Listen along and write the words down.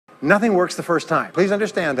Nothing works the first time. Please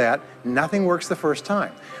understand that. Nothing works the first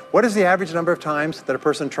time. What is the average number of times that a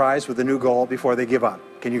person tries with a new goal before they give up?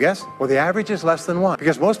 Can you guess? Well, the average is less than 1,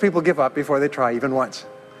 because most people give up before they try even once.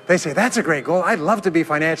 They say, that's a great goal. I'd love to be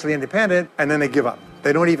financially independent. And then they give up.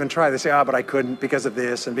 They don't even try. They say, but I couldn't because of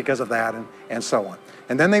this and because of that and so on.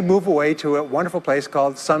 And then they move away to a wonderful place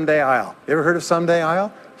called Someday I'll. You ever heard of Someday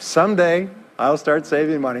I'll? Someday I'll start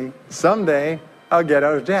saving money. Someday I'll get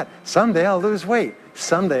out of debt. Someday I'll lose weight.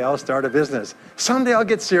 Someday I'll start a business. Someday I'll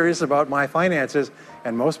get serious about my finances.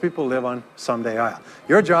 And most people live on Someday I'll.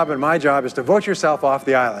 Your job and my job is to vote yourself off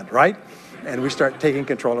the island, right? And we start taking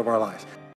control of our lives.